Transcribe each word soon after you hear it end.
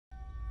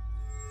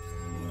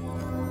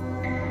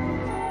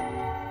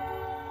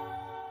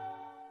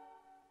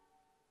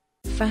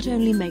Fat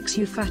only makes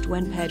you fat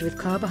when paired with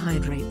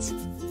carbohydrates.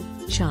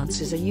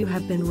 Chances are you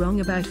have been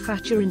wrong about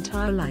fat your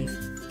entire life.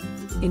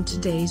 In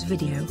today's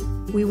video,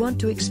 we want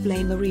to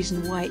explain the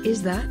reason why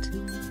is that,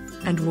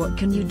 and what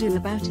can you do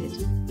about it.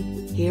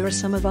 Here are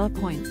some of our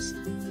points.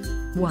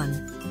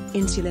 1.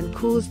 Insulin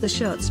calls the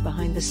shots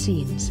behind the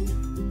scenes.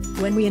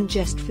 When we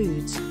ingest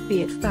foods,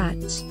 be it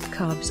fats,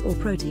 carbs or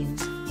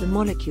proteins, the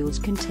molecules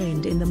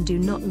contained in them do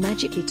not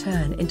magically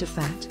turn into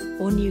fat,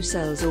 or new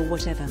cells or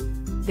whatever.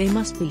 They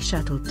must be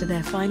shuttled to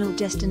their final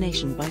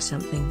destination by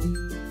something.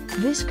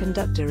 This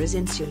conductor is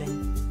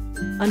insulin.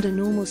 Under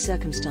normal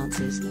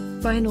circumstances,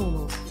 by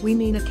normal, we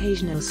mean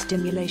occasional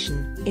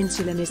stimulation,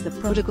 insulin is the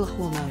prodigal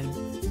hormone.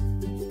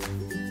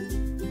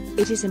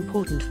 It is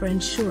important for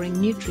ensuring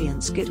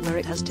nutrients get where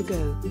it has to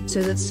go,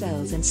 so that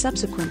cells and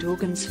subsequent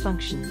organs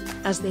function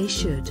as they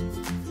should.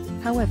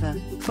 However,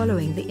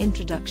 following the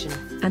introduction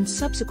and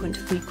subsequent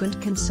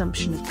frequent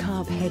consumption of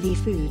carb-heavy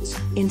foods,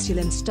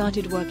 insulin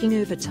started working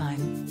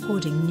overtime,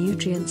 hoarding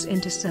nutrients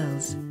into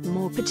cells,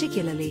 more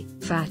particularly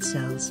fat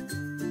cells.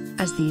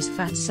 As these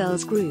fat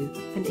cells grew,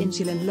 and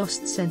insulin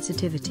lost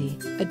sensitivity,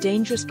 a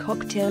dangerous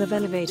cocktail of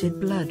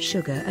elevated blood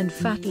sugar and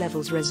fat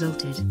levels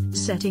resulted,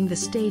 setting the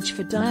stage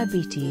for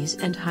diabetes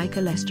and high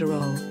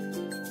cholesterol.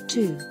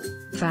 2.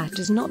 Fat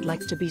does not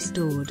like to be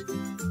stored.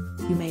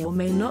 You may or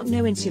may not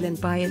know insulin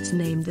by its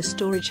name, the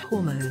storage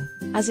hormone,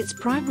 as its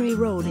primary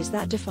role is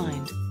that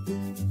defined.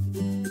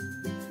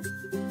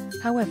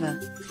 However,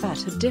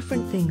 fat had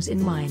different things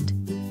in mind.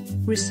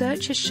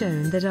 Research has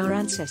shown that our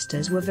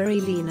ancestors were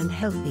very lean and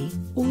healthy,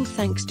 all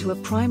thanks to a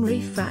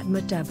primary fat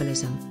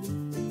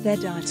metabolism. Their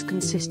diets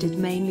consisted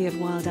mainly of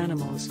wild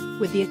animals,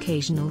 with the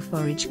occasional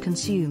forage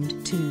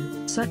consumed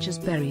too, such as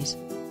berries.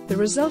 The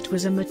result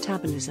was a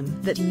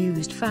metabolism that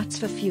used fats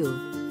for fuel,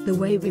 the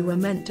way we were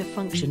meant to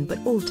function, but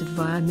altered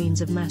via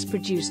means of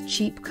mass-produced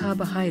cheap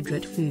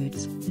carbohydrate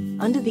foods.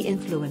 Under the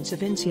influence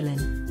of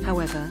insulin,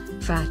 however,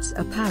 fats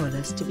are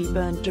powerless to be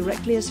burned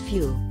directly as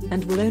fuel,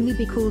 and will only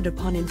be called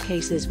upon in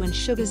cases when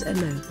sugars are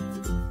low.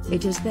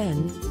 It is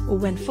then, or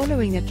when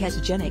following a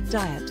ketogenic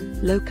diet,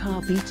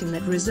 low-carb eating,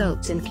 that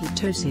results in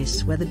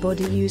ketosis, where the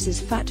body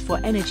uses fat for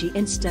energy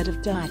instead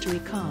of dietary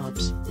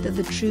carbs, that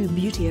the true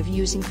beauty of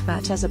using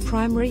fat as a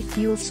primary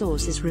fuel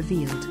source is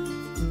revealed.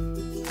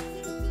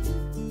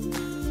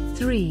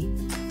 3.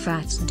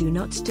 Fats do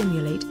not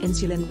stimulate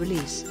insulin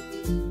release.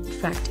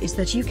 Fact is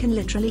that you can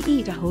literally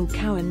eat a whole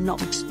cow and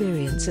not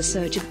experience a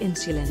surge of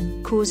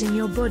insulin, causing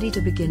your body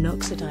to begin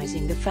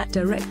oxidizing the fat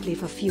directly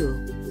for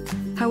fuel.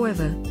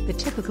 However, the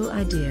typical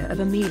idea of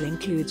a meal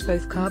includes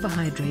both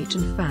carbohydrate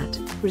and fat,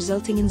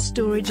 resulting in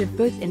storage of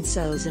both in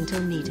cells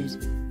until needed.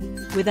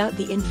 Without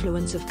the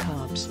influence of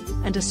carbs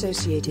and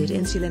associated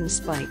insulin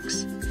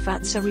spikes,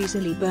 fats are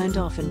easily burned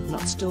off and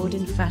not stored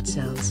in fat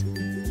cells.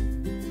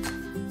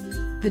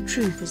 The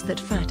truth is that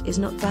fat is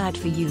not bad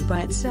for you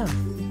by itself,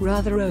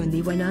 rather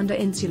only when under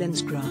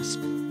insulin's grasp.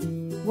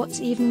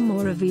 What's even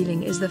more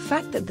revealing is the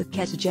fact that the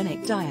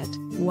ketogenic diet,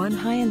 one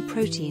high in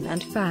protein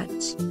and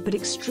fats, but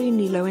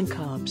extremely low in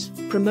carbs,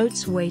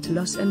 promotes weight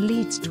loss and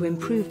leads to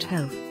improved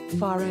health,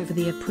 far over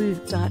the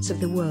approved diets of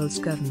the world's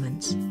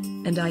governments.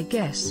 And I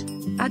guess,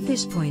 at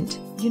this point,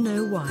 you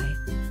know why.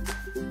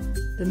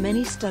 The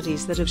many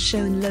studies that have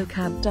shown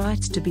low-carb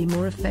diets to be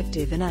more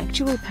effective in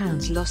actual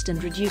pounds lost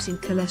and reducing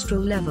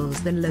cholesterol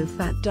levels than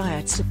low-fat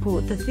diets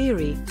support the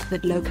theory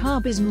that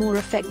low-carb is more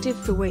effective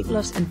for weight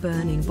loss and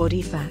burning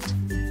body fat.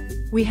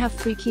 We have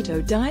free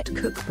keto diet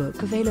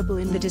cookbook available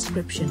in the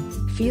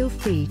description, feel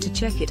free to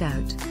check it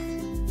out.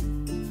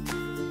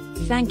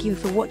 Thank you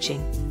for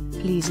watching.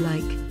 Please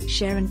like,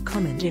 share and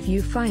comment if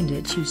you find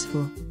it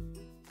useful.